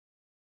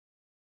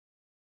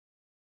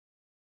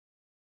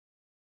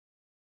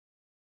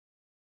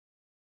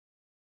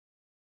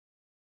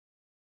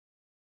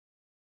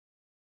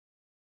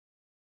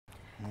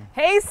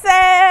Hey,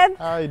 Sen.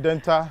 Hi,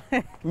 Denta.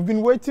 We've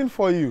been waiting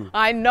for you.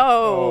 I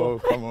know.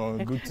 Oh, come on.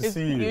 Good to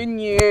see you. You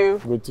knew.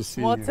 Good to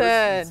see you. Morton.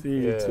 Good to see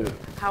you too.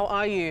 How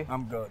are you?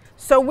 I'm good.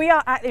 So we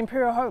are at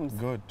Imperial Homes.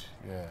 Good,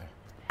 yeah.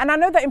 And I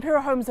know that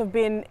Imperial Homes have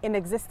been in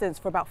existence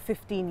for about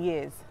 15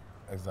 years.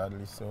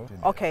 Exactly so.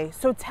 Okay,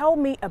 so tell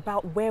me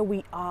about where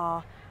we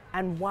are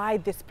and why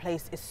this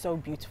place is so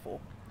beautiful.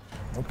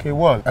 Okay,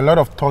 well, a lot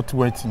of thought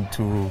went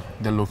into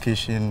the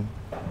location,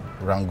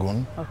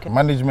 Rangoon. Okay.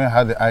 Management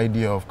had the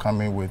idea of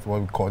coming with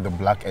what we call the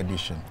Black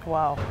Edition.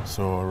 Wow.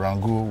 So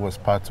Rangoon was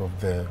part of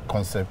the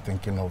concept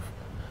thinking of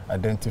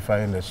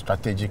identifying a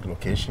strategic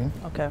location,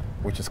 Okay.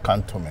 which is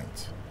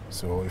cantonment.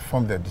 So we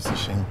formed the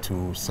decision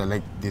to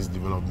select this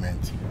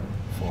development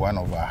for one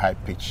of our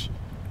high-pitch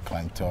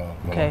clientele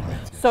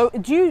development. So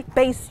do you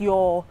base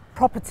your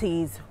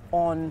properties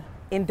on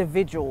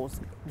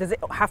individuals? Does it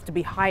have to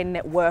be high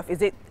net worth?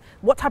 Is it,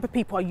 what type of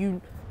people are you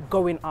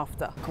going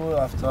after? Go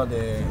after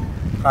the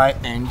high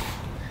end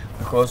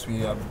because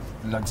we are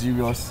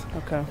luxurious.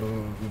 Okay.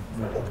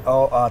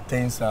 All our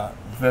things are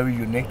very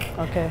unique.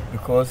 Okay.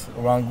 Because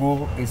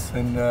Rangoon is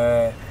in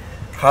the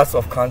heart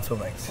of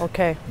cantonment.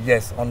 Okay.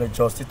 Yes, on the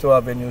Justito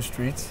Avenue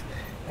Street.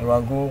 And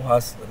Rangoon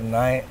has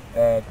 9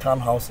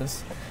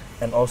 townhouses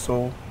and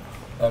also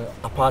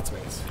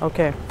apartments.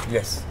 Okay.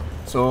 Yes.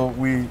 So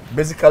we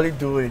basically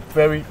do it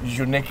very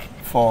unique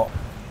for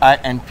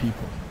high-end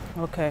people.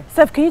 Okay.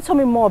 Seth, can you tell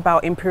me more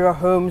about Imperial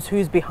Homes?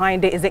 Who's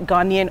behind it? Is it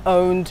Ghanaian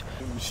owned?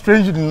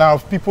 Strangely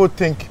enough, people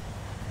think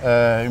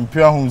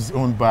Imperial Homes is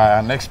owned by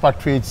an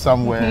expatriate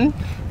somewhere.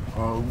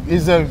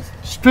 It's a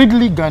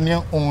strictly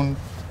Ghanaian owned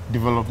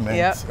development.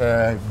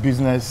 Yep.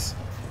 Business.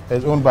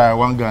 It's owned by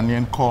one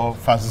Ghanaian called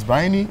Francis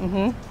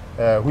Baini,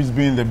 who's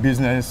been in the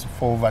business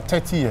for over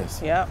 30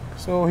 years. Yeah.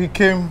 So he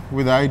came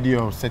with the idea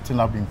of setting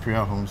up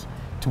Imperial Homes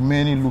to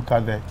mainly look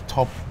at the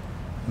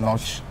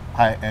top-notch,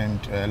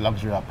 high-end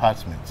luxury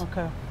apartments.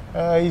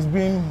 Okay. He's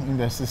been in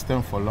the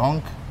system for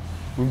long.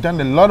 We've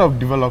done a lot of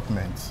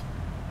developments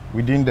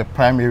within the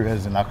prime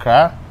areas in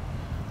Accra.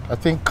 I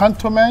think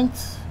Cantonment,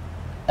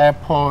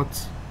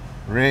 Airport,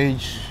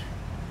 Rage,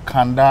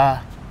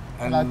 Kanda,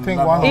 and I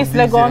think one East of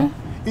these Legon?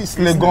 East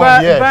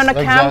Legon, yes,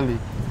 exactly.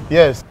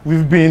 Yes,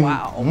 we've been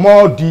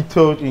more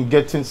detailed in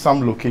getting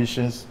some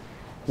locations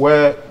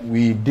where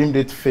we deemed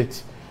it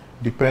fit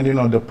depending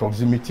on the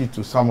proximity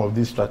to some of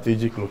these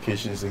strategic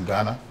locations in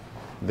Ghana,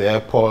 the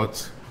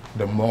airport,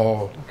 the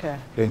mall,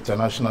 the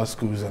international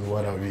schools and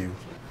what have you.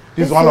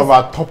 This is one of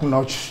our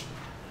top-notch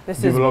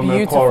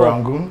development called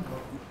Rangoon.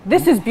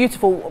 This is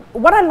beautiful.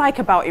 What I like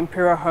about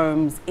Imperial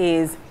Homes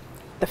is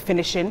the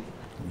finishing,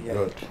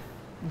 Good.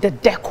 the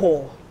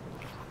decor.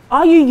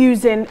 Are you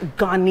using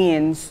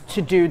Ghanaians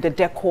to do the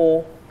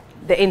decor,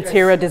 the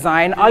interior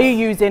design? Are you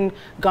using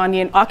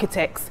Ghanaian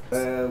architects? We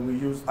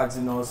use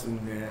Axinos in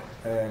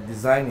the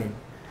designing.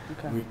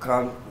 We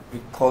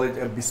call it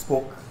a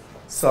bespoke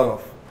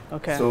sort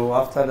of. So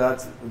after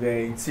that, the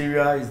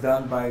interior is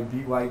done by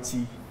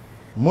BYT.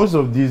 Most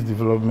of these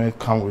developments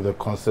come with the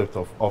concept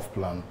of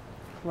off-plan,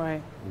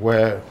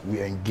 where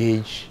we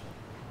engage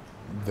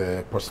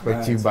the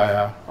prospective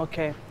buyer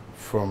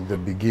from the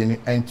beginning,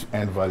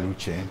 end-to-end value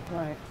chain.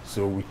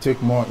 So we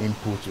take more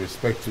input with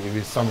respect to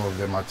even some of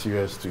the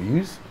materials to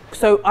use.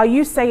 So are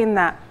you saying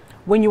that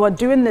when you are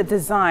doing the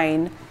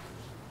design,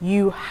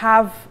 you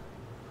have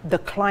the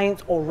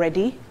client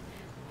already,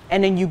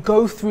 and then you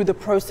go through the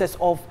process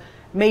of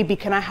maybe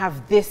can I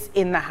have this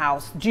in the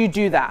house? Do you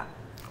do that?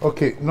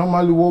 Okay,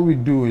 normally what we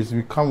do is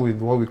we come with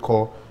what we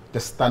call the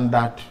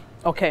standard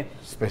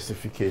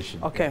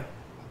specification.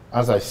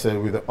 As I said,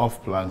 with the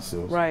off-plan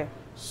sales.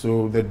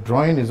 So the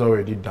drawing is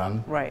already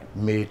done,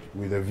 made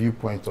with a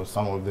viewpoint of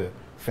some of the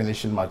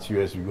finishing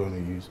materials we're going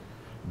to use.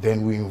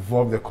 Then we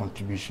involve the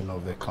contribution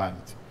of the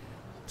client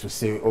to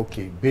say,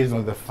 okay, based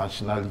on the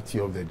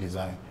functionality of the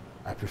design,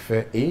 I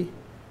prefer A,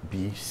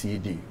 B, C,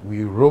 D.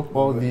 We rope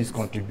all these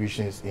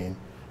contributions in,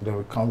 then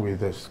we come with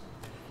this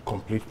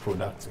complete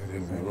product and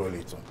then we roll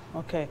it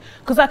on.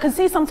 Because I can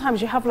see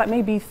sometimes you have like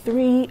maybe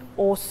 3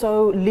 or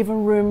so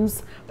living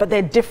rooms, but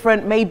they're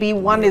different. Maybe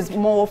one is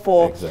more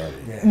for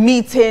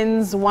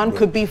meetings, one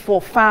could be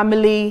for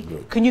family.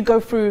 Can you go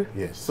through?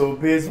 Yes. So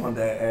based on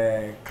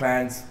the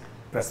client's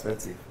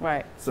perspective.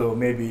 So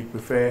maybe you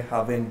prefer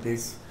having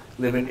this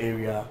living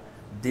area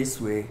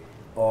this way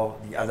or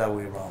the other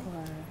way around.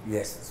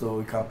 Yes. So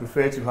you can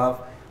prefer to have,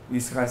 you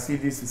can see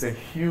this is a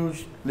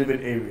huge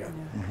living area.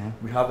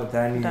 We have a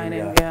dining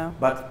area,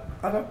 but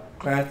other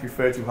clients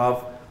prefer to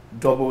have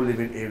double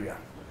living area.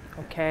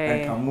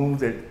 And can move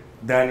the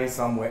dining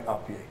somewhere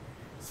up here.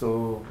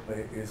 So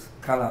it's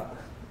kind of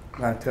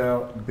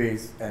clientele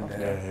based and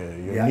their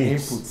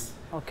inputs.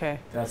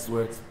 That's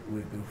what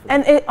we do.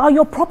 And are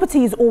your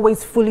properties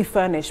always fully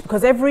furnished?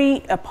 Because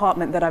every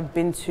apartment that I've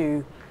been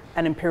to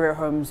at Imperial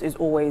Homes is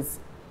always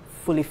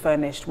fully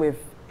furnished with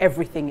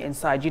everything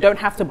inside. You don't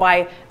have to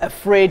buy a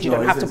fridge, you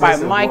don't have to buy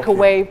a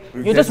microwave.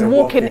 You're just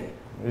walking.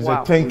 It's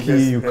a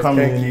tanky, you come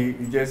in,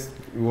 you just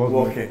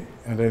walk in.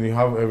 and then you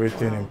have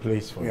everything in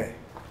place for you.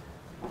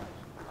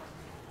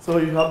 So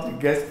you have the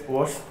guest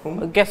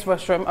washroom. A guest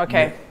washroom,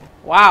 okay. Yeah.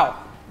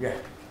 Wow. Yeah.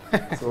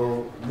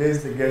 So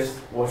there's the guest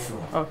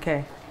washroom.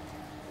 Okay.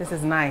 This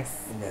is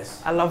nice.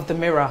 Yes. I love the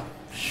mirror.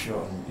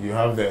 Sure. You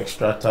have the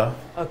extractor.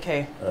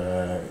 Okay.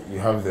 You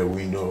have the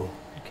window.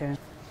 Okay.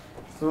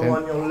 So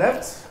on your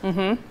left,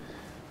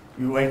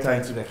 you enter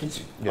into the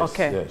kitchen. Yes,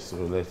 okay. Yes, so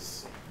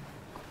let's...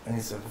 And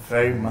it's a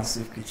very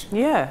massive kitchen.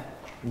 Yeah.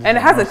 And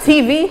it has a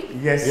TV?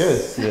 Yes.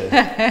 Yes,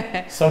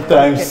 yeah.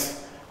 Sometimes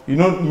you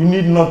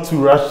need not to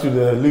rush to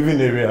the living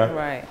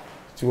area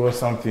towards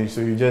something,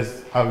 so you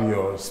just have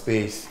your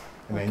space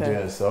and enjoy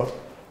yourself.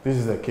 This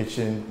is the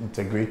kitchen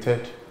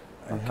integrated.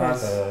 It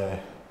has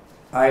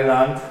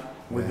island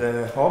with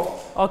the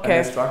hob and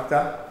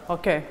extractor.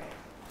 Okay.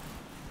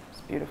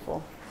 It's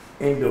beautiful.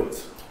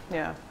 Indoors.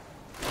 Yeah.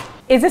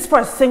 Is this for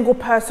a single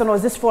person or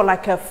is this for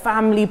like a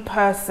family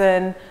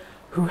person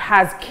who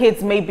has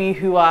kids maybe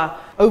who are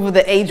over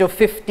the age of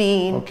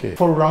 15? Okay.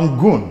 For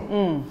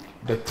Rangoon,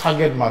 the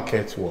target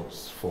market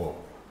was for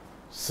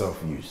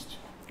self-used.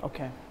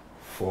 Okay.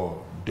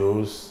 For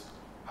those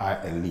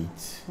high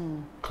elite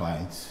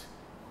clients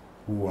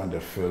who want the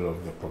feel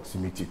of the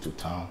proximity to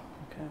town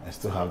and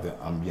still have the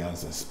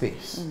ambience and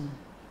space.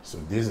 So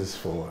this is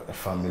for a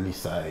family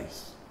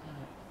size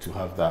to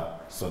have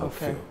that sort of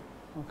feel.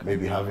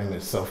 Maybe having a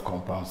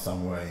self-compound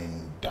somewhere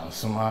in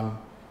Dansuman,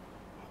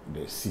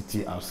 the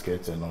city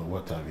outskirts and all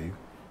what have you.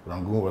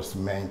 Rangoon was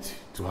meant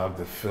to have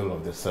the feel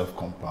of the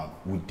self-compound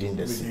within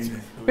the city.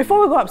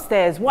 Before we go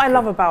upstairs, what I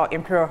love about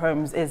Imperial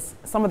Homes is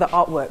some of the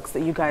artworks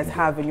that you guys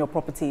have in your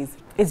properties.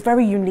 It's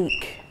very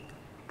unique.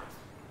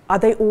 Are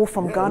they all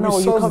from Ghana? We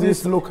or source you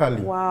this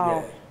locally.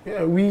 Wow.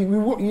 Yeah, we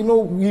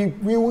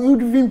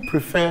would even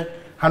prefer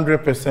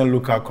 100%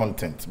 local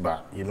content,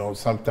 but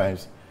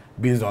sometimes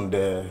based on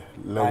the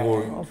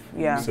level,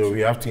 so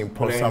we have to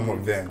import some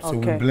of them. So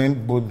we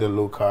blend both the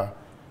local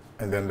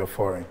and then the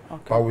foreign.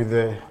 But with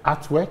the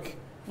artwork,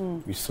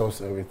 we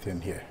source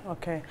everything here.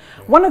 Okay.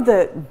 Yeah. One of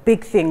the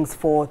big things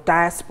for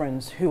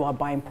diasporans who are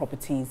buying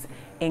properties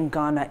in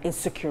Ghana is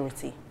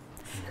security.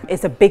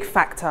 It's a big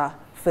factor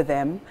for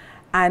them.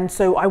 And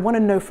so I want to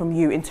know from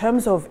you, in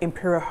terms of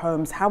Imperial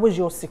Homes, how was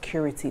your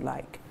security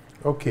like?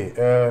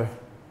 Okay.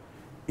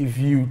 If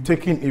you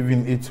take in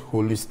even its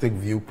holistic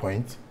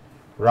viewpoint,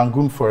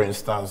 Rangoon, for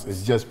instance,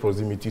 is just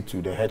proximity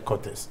to the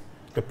headquarters,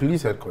 the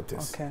police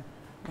headquarters. Okay.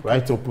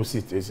 Right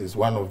opposite is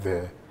one of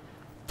the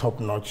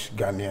top-notch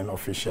Ghanaian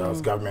officials,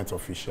 government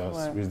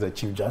officials, with the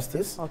Chief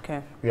Justice.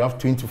 Okay. We have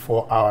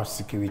 24-hour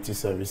security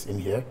service in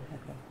here.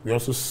 Okay. We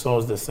also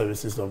source the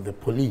services of the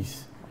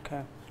police.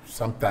 Okay.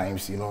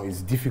 Sometimes,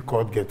 it's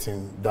difficult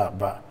getting that,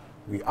 but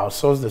we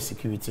outsource the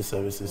security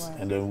services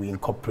and then we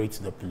incorporate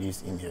the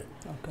police in here.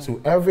 Okay.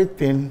 So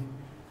everything,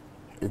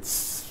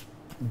 it's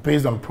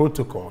based on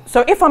protocol.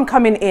 So if I'm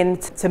coming in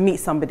to meet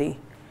somebody,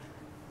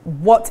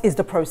 what is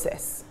the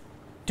process?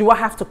 Do I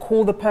have to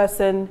call the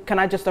person? Can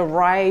I just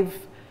arrive?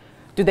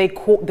 Do they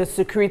call the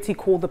security?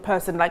 Call the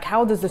person? Like,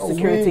 how does the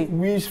security?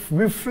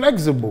 We're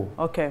flexible.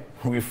 Okay.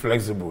 We're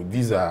flexible.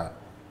 These are,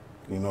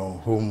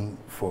 home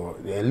for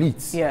the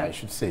elites, I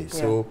should say. Yeah.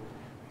 So,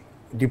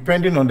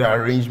 depending on the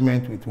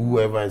arrangement with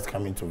whoever is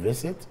coming to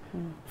visit,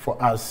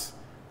 for us,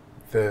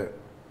 the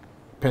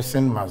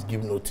person must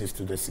give notice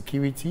to the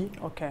security.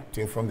 Okay.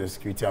 To inform the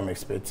security, I'm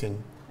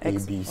expecting A,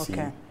 B, C,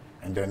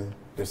 and then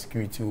the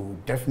security will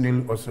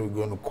definitely also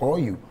going to call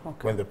you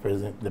when the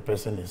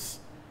person is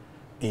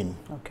in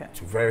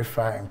to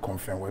verify and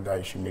confirm whether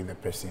you should make the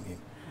person in.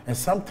 And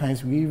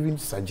sometimes we even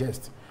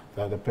suggest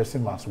that the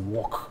person must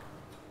walk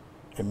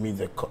and meet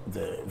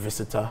the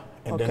visitor,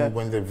 and then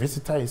when the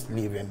visitor is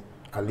leaving,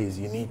 at least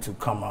you need to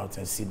come out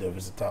and see the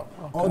visitor.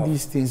 All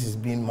these things is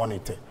being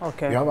monitored.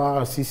 Okay. We have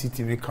our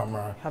CCTV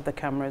camera. Have the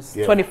cameras.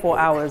 24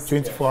 hours.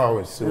 24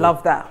 hours. So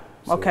love that.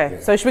 Okay.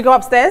 So should we go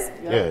upstairs?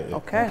 Yeah.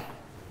 Okay.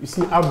 You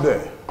see up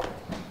there,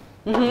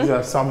 these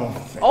are some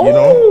of, the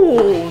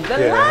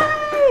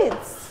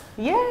lights.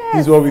 Yes.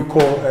 This is what we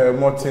call the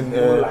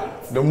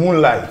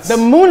moonlight. The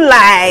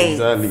moonlight.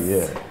 Exactly,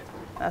 yeah.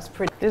 That's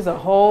pretty. This is a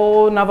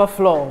whole nother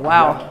floor.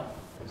 Wow.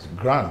 Yeah. It's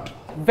grand.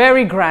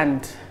 Very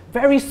grand.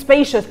 Very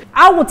spacious.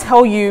 I will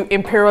tell you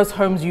Imperial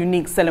Homes'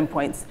 unique selling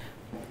points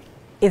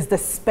is the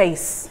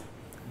space.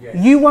 Yes.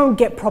 You won't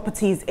get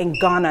properties in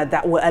Ghana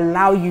that will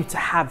allow you to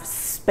have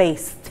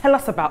space. Tell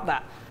us about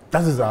that.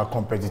 That is our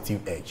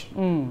competitive edge.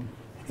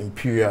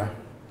 Imperial,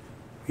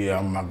 we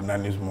are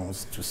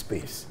magnanimous to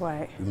space.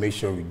 Right. We make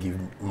sure we give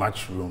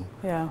much room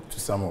to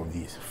some of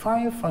these.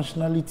 Fine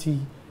functionality,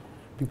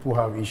 people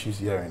have issues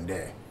here and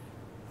there.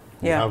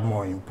 We have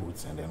more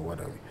inputs and then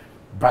whatever.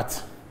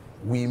 But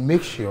we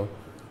make sure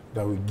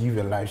that we give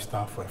a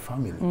lifestyle for a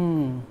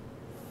family.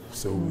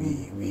 So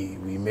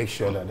we make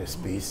sure that the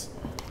space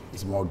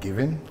is more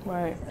given.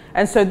 Right.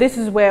 And so this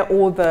is where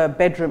all the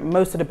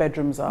most of the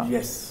bedrooms are?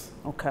 Yes.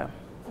 Okay.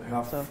 We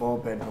have 4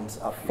 bedrooms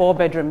up here. 4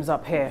 bedrooms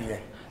up here. Yeah.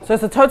 So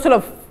it's a total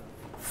of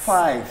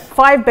 5.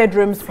 5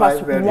 bedrooms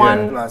plus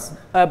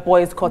 1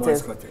 boys'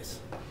 cottage.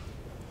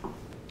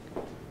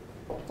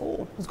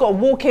 Oh, it's got a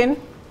walk-in.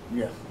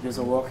 Yeah, there's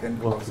a walk-in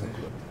closet.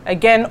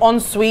 Again, en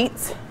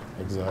suite.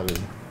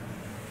 Exactly.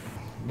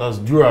 That's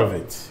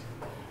Duravit.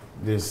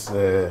 This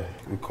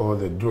we call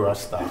the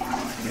Durastar.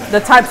 The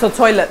types of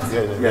toilets?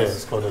 Yeah, yes,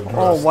 it's called the Durastar.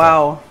 Oh,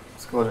 wow.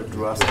 It's called a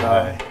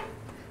Durastar.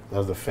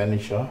 That's the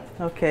furniture.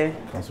 Okay.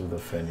 Comes with the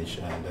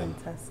furniture. And then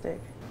fantastic.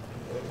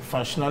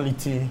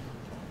 Functionality,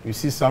 you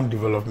see some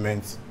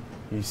developments.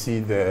 You see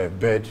the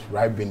bed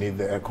right beneath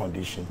the air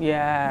condition.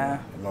 Yeah.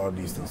 And all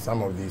these things,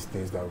 some of these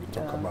things that we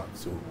talk about.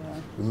 So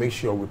we make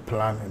sure we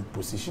plan and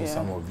position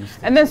some of these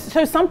things. And then,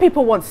 so some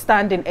people want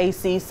standing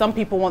AC, some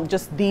people want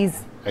just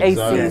these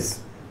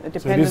ACs,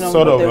 depending on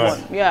what they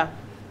want. Yeah.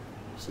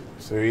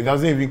 So it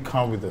doesn't even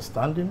come with the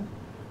standing,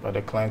 but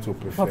the client will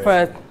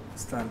prefer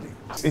standing.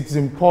 It's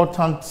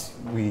important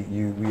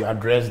we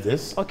address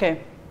this.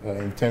 Okay.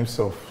 In terms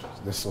of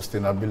the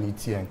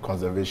sustainability and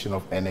conservation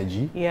of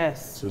energy.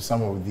 Yes. So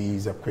some of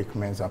these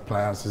equipments,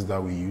 appliances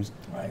that we use,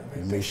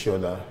 we make sure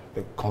that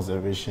the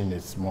conservation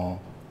is more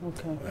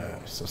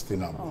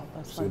sustainable,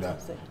 so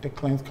that the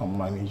client can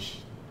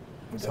manage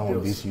some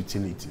of these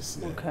utilities.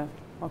 Yeah. Okay.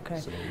 Okay.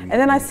 So and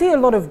then I see a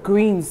lot of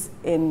greens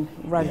in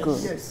Rangoon.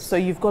 Yes. So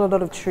you've got a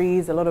lot of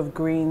trees, a lot of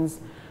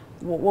greens.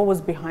 What was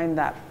behind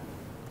that?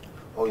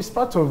 Oh, it's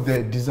part of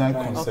the design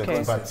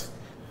concept, but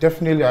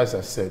definitely, as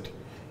I said,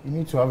 you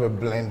need to have a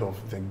blend of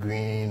the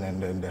green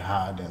and then the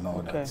hard and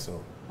all that.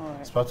 So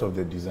it's part of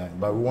the design.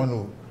 But we want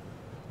to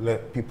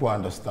let people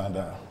understand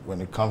that when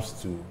it comes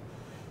to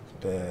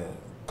the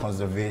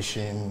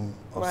conservation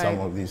of some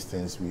of these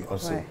things, we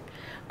also...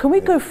 Can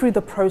we go through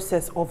the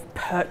process of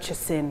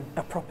purchasing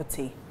a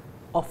property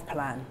off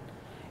plan?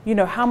 You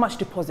know, how much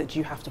deposit do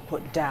you have to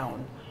put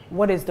down?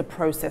 What is the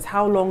process?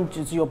 How long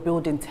does your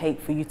building take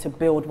for you to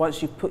build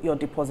once you've put your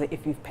deposit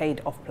if you've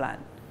paid off plan?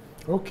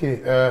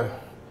 Okay.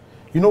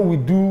 You know, we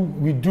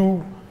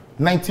do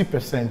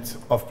 90%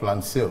 of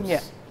plan sales.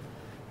 Yeah.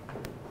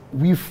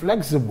 We're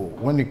flexible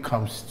when it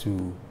comes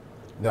to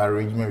the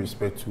arrangement with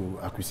respect to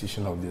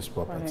acquisition of these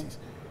properties.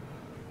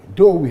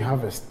 Though we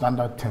have a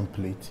standard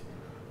template,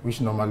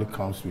 which normally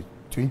comes with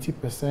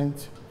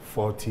 20%,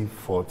 40,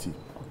 40.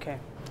 Okay.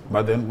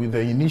 But then with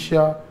the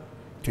initial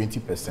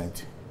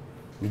 20%,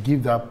 we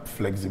give that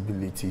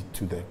flexibility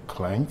to the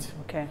client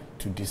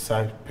to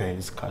decide per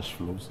his cash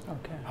flows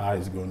how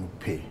he's going to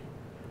pay.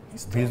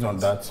 Based on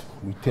that,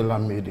 we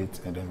tailor-made it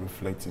and then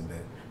reflect in the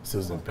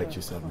sales and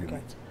purchase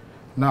agreement.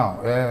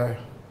 Now,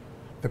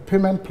 the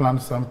payment plan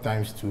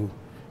sometimes too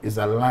is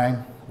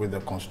aligned with the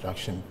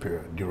construction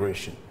period,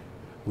 duration.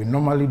 We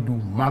normally do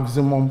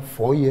maximum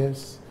 4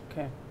 years,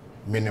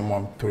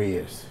 minimum 3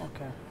 years.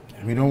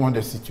 We don't want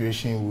the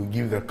situation, we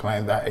give the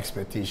client that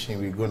expectation,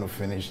 we're going to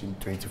finish in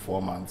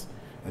 24 months,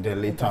 and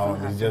then later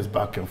on it's just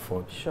back and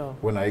forth.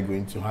 When are you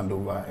going to hand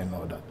over and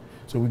all that?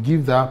 So we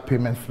give that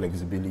payment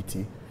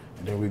flexibility.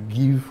 Then we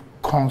give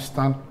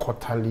constant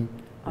quarterly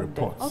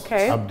reports,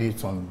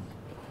 updates on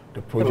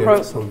the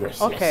project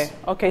progress.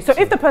 Okay. So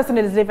if the person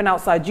is living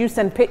outside, you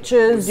send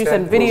pictures, you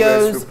send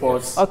videos,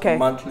 reports,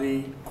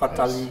 monthly,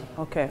 quarterly,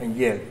 and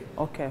yearly.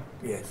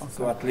 Yes.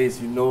 So at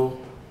least you know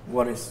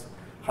what is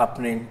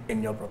happening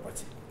in your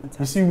property.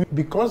 You see,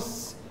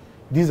 because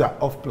these are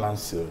off-plan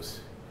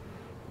sales,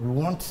 we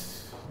want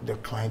the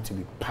client to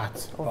be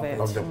part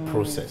of the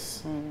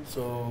process.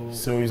 So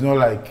it's not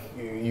like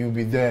you'll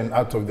be there and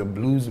out of the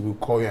blues, we'll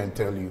call you and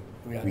tell you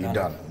we're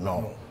done.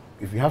 No.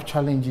 If you have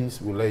challenges,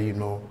 we'll let you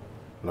know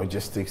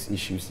logistics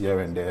issues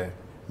here and there,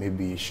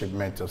 maybe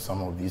shipment of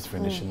some of these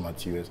finishing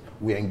materials.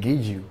 We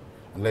engage you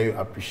and let you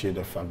appreciate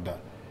the fact that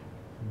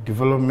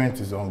development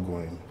is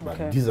ongoing,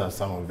 but these are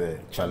some of the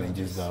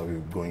challenges that we're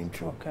going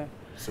through.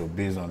 So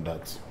based on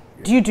that.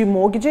 Do you do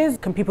mortgages?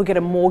 Can people get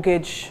a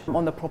mortgage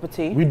on the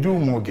property? We do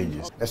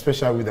mortgages,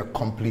 especially with the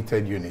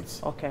completed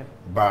units.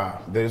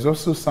 But there's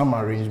also some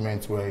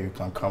arrangements where you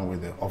can come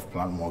with the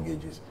off-plan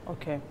mortgages.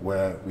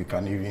 Where we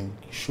can even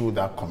show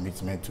that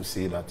commitment to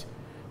say that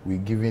we're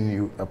giving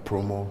you a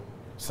promo,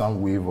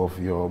 some waive of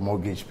your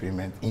mortgage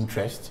payment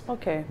interest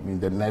in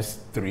the next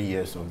 3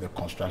 years of the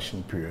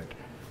construction period.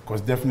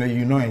 Because definitely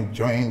you're not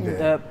enjoying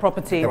the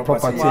property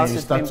and you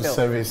start to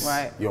service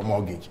your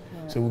mortgage.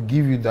 So we'll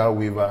give you that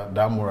waiver,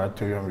 that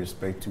moratorium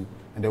respect to,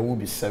 and then we'll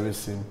be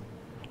servicing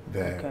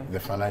the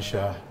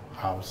financial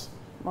house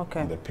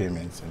and the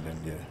payments, and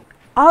then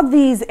Are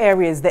these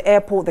areas, the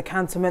airport, the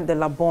cantonment, the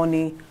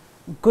Labone,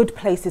 good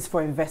places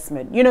for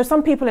investment? You know,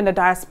 some people in the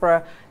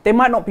diaspora, they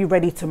might not be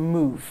ready to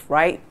move,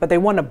 right? But they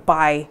want to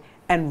buy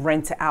and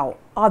rent it out.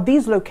 Are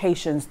these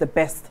locations the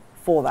best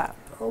for that?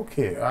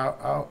 Okay,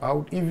 I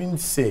would even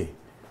say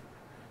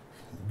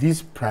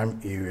these prime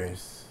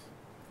areas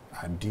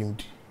are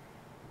deemed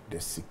the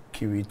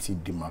security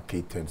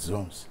demarcated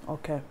zones.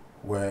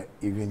 Where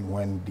even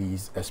when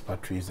these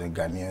expatriates and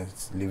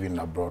Ghanaians living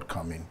abroad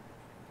come in,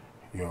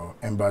 your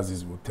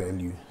embassies will tell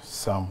you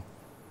some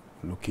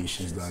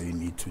locations that you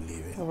need to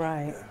live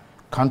in.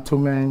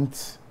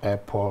 Cantonment,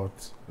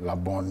 airport,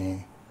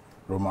 Labone,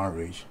 Roman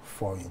Ridge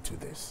fall into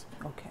this.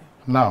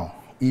 Now,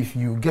 if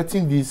you're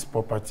getting these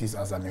properties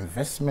as an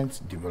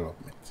investment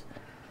development,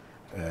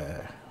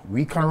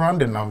 we can run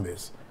the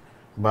numbers,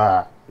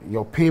 but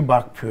your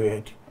payback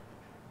period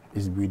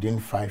is within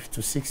 5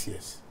 to 6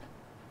 years.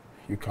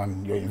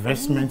 Your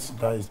investment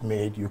that is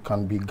made, you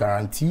can be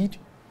guaranteed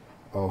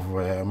of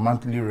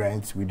monthly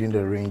rent within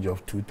the range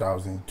of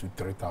 $2,000 to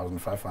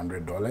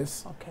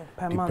 $3,500. Okay,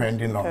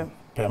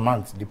 per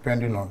month,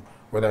 depending on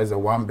whether it's a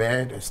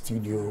 1-bed, a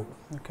studio,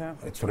 a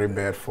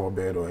 3-bed,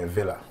 4-bed, or a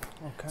villa.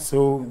 Okay.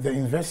 So the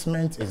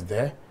investment is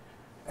there,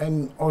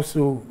 and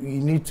also you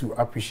need to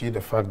appreciate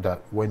the fact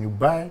that when you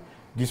buy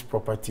these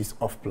properties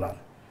off plan,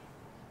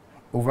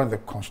 over the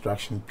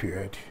construction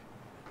period,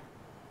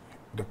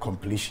 the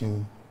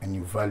completion, and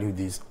you value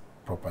these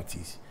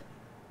properties,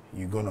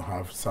 you're going to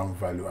have some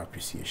value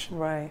appreciation.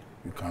 Right.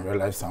 You can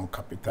realize some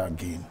capital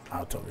gain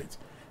out of it.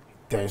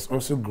 There is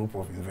also a group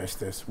of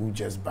investors who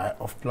just buy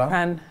off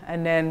plan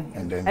and then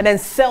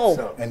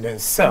sell. And then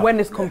sell when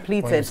it's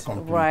completed. When it's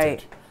completed.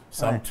 Right.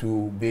 Some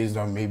too based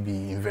on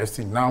maybe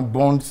investing. Now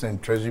bonds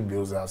and treasury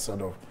bills are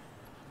sort of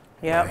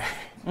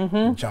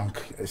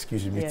junk,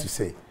 excuse me to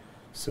say.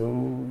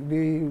 So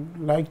they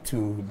like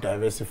to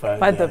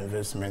diversify their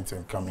investments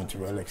and come into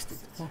real estate.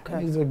 Okay.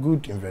 And it's a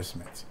good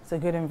investment. It's a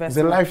good investment. It's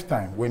a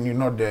lifetime. When you're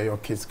not there, your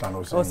kids can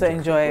also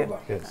enjoy it.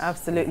 Yes.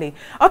 Absolutely.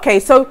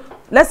 Okay, so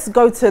let's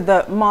go to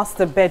the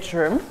master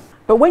bedroom.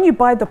 But when you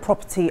buy the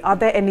property, are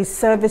there any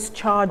service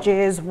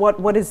charges? What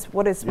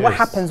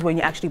happens when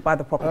you actually buy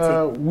the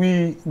property?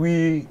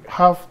 We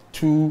have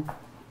 2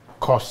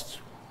 costs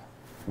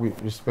with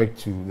respect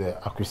to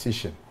the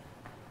acquisition.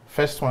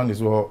 First one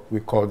is what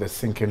we call the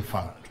sinking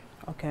fund.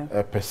 Okay.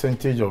 A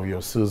percentage of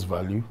your sales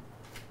value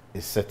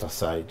is set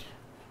aside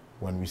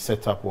when we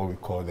set up what we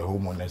call the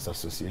homeowners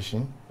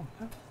association.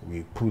 Okay.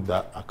 We put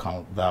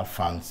that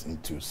funds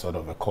into sort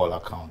of a call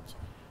account,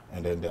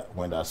 and then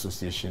when the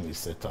association is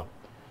set up,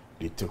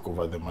 they take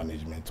over the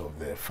management of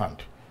the fund.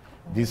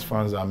 Okay. These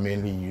funds are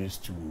mainly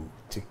used to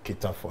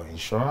cater for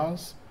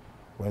insurance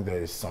when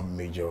there is some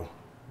major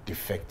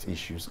defect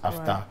issues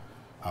after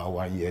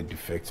our 1-year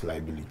defect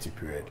liability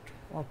period.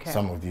 Okay.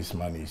 Some of this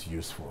money is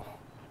useful.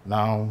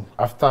 Now,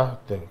 after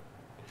the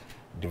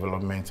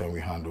development and we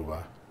hand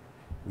over,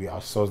 we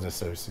outsource the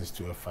services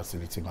to a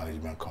facility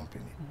management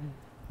company.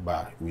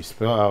 But we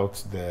spell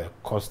out the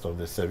cost of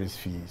the service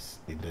fees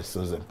in the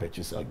sales and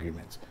purchase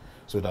agreement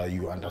so that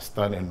you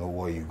understand and know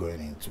what you're going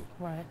into.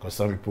 Right. Because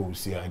some people will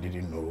say, I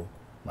didn't know,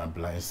 my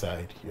blind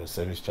side, your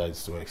service charge is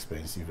so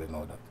expensive and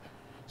all that.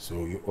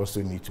 So you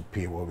also need to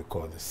pay what we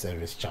call the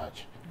service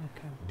charge.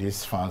 Okay.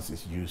 This funds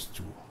is used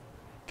to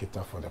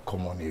cater for the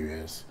common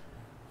areas,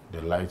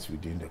 the lights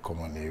within the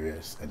common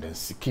areas, and then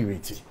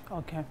security.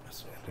 Okay.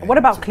 What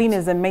about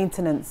cleaners and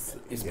maintenance?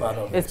 It's part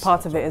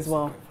of it as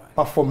well.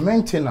 But for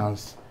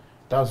maintenance,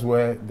 that's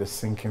where the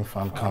sinking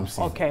fund comes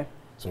in. Okay.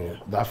 So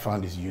that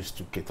fund is used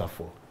to cater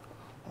for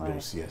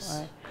those, yes.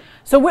 Right.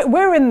 So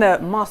we're in the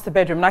master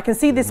bedroom, and I can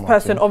see this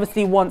person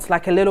obviously wants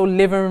like a little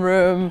living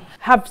room,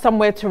 have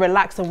somewhere to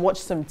relax and watch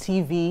some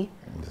TV.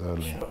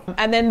 Exactly.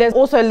 And then there's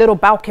also a little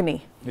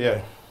balcony.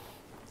 Yeah.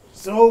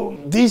 So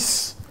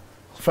this,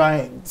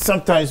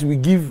 sometimes we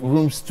give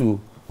rooms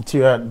to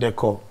interior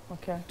decor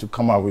to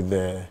come up with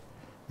the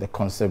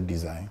concept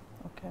design.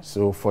 Okay.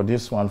 So for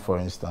this one, for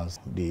instance,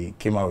 they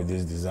came out with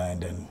this design,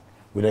 then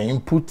with the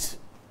input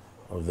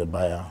of the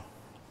buyer,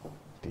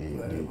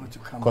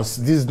 because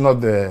this is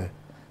not the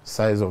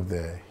size of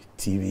the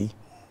TV,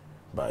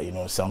 but you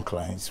know, some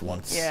clients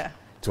want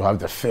to have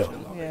the feel.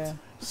 Yeah.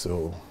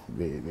 So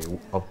they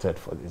opted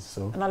for this.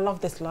 So and I love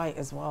this light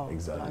as well.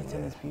 Exactly.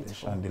 Lighting is beautiful. The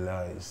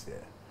chandelier is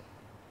there.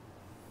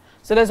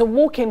 So there's a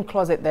walk-in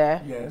closet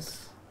there.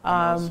 Yes.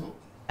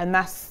 And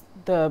that's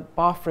the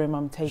bathroom,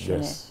 I'm taking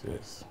it.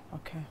 Yes.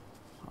 Okay.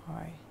 All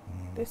right.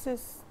 This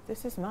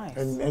is nice.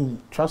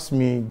 And trust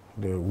me,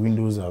 the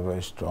windows are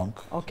very strong.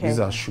 Okay. These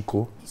are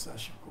shuko.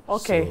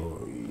 Okay.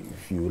 So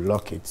if you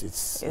lock it,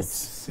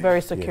 it's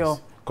very secure.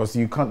 Yes. Because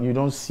you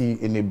don't see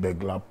any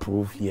burglar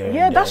proof here.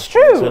 Yeah, that's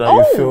true. So that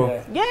you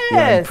feel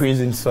you're in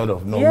prison, sort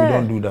of. No, we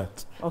don't do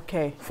that.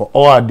 Okay. For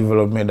all our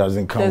development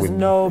doesn't come with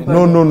no,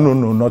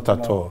 not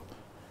at all.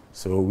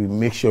 So we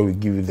make sure we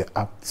give you the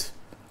apt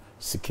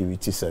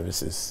security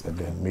services, and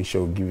then make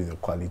sure we give you the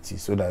quality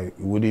so that it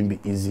wouldn't be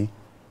easy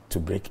to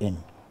break in.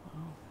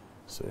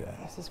 So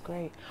this is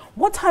great.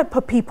 What type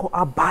of people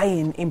are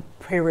buying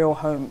Imperial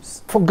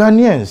Homes? For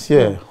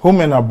Ghanaians,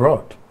 home and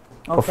abroad,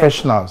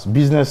 professionals,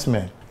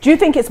 businessmen. Do you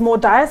think it's more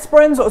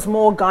diasporans or it's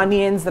more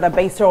Ghanaians that are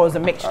based here, or is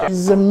it a mixture?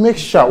 It's a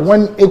mixture.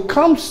 When it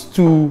comes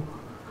to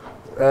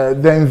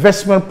the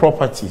investment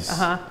properties,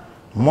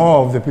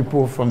 more of the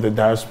people from the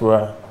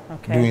diaspora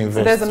do invest.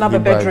 So there's another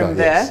bedroom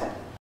there.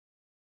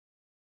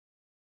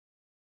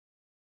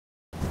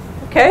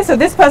 Okay, so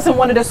this person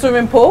wanted a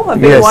swimming pool, a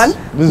big one.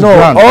 No,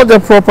 all the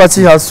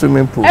property has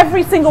swimming pool.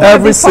 Every single one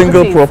of these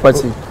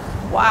property.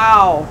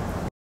 Wow.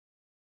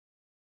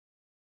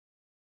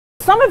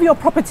 Some of your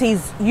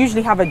properties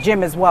usually have a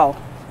gym as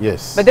well.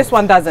 Yes. But this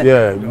one doesn't.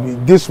 Yeah,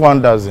 this one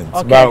doesn't.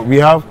 Okay. But we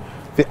have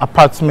the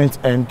apartment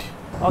end.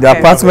 Okay. The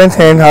apartment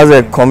end has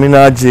a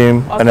communal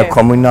gym and a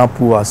communal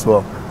pool as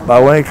well.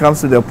 But when it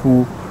comes to the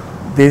pool,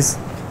 the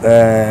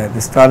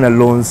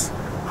standalones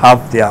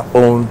have their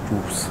own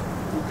pools.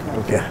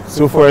 Okay.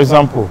 So for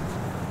example,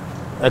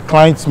 a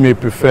client may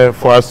prefer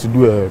for us to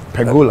do a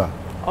pergola.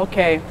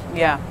 Okay,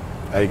 yeah.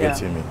 Are you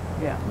getting me?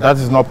 Yeah. That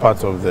is not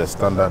part of the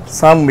standard.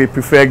 Some may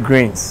prefer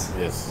greens.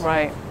 Yes.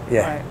 Right.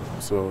 Yeah. Right.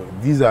 So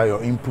these are your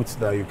inputs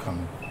that you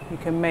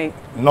can make.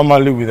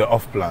 Normally with the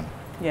off plan.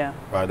 Yeah.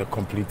 By the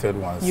completed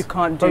ones. You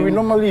can't do. But we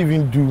normally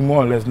even do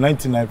more or less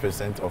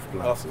 99% off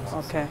plans.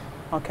 Okay.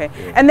 Okay.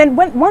 Yeah. And then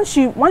once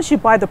you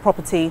buy the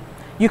property,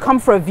 you come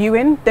for a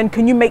viewing, then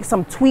can you make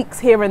some tweaks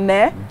here and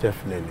there?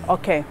 Definitely.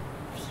 Okay.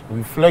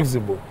 We're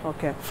flexible.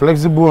 Okay.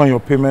 Flexible on your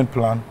payment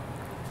plan,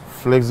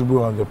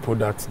 flexible on the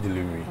product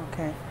delivery.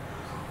 Okay.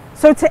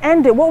 So to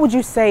end it, what would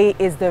you say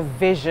is the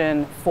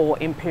vision for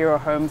Imperial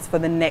Homes for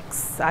the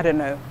next, I don't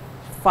know,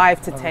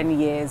 5 to 10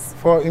 years?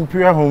 For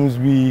Imperial Homes,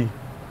 we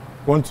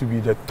want to be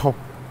the top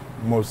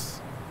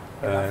most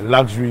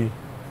luxury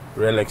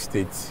real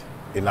estate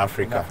in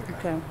Africa.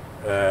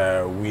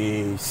 Okay.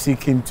 We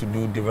seeking to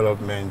do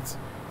development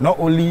not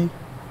only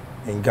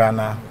in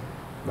Ghana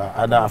but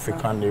other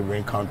African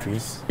neighboring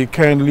countries. We're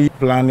currently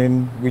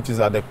planning, which is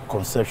at the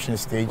conception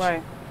stage,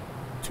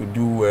 to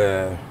do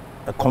a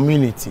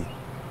community,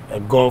 a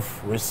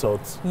golf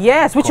resort.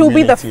 Yes, which will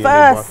be the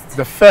first.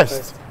 The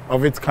first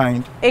of its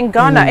kind. In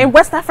Ghana, in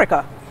West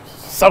Africa?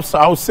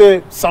 I would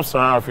say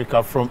Sub-Saharan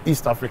Africa, from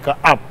East Africa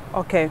up.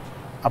 Okay.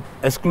 Up,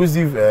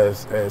 exclusive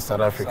South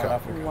Africa.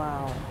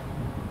 Wow.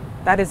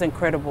 That is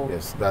incredible.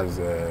 Yes, that is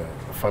a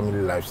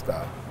family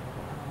lifestyle.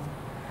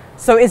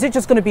 So is it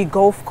just going to be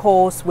golf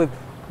course with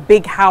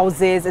big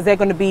houses? Is there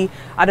going to be,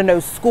 I don't know,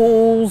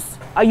 schools?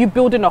 Are you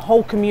building a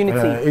whole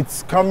community?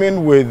 It's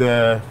coming with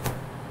a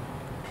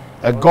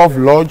golf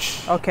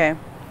lodge. Okay.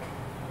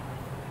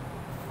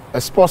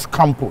 A sports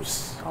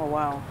campus. Oh,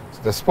 wow.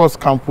 The sports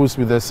campus,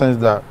 with the sense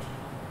that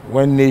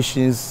when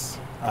nations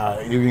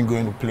are even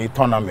going to play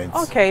tournaments.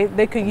 Okay,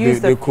 they could use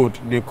they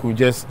could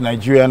just,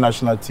 Nigeria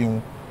national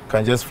team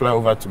can just fly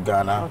over to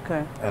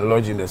Ghana and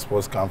lodge in the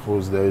sports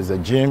campus. There is a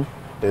gym,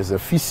 there's a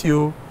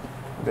physio,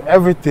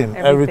 everything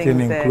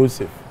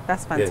inclusive.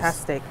 That's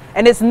fantastic. Yes.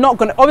 And it's not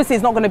going to, obviously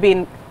it's not going to be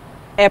in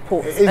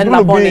airports. It's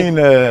going to be in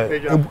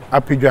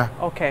Apidja.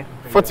 Okay.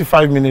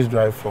 45 minutes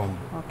drive from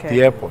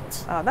the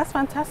airport. Oh, that's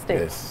fantastic.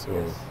 Yes.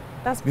 So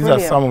that's these are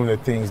some of the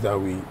things that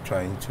we're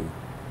trying to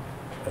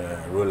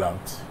roll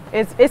out.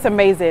 It's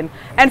amazing.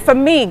 And for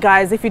me,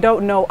 guys, if you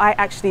don't know, I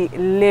actually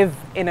live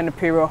in an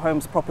Imperial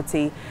Homes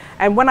property.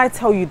 And when I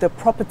tell you, the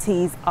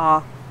properties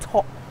are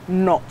top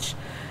notch.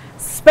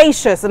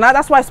 Spacious, and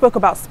that's why I spoke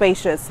about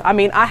spacious. I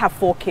mean, I have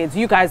 4 kids.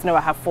 You guys know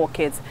I have 4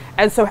 kids.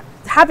 And so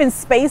having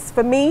space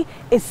for me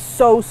is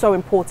so, so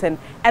important.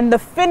 And the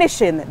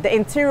finishing, the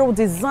interior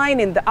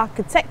designing, the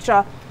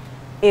architecture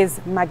is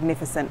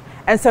magnificent.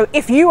 And so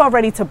if you are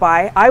ready to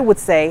buy, I would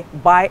say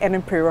buy an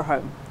Imperial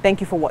home. Thank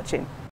you for watching.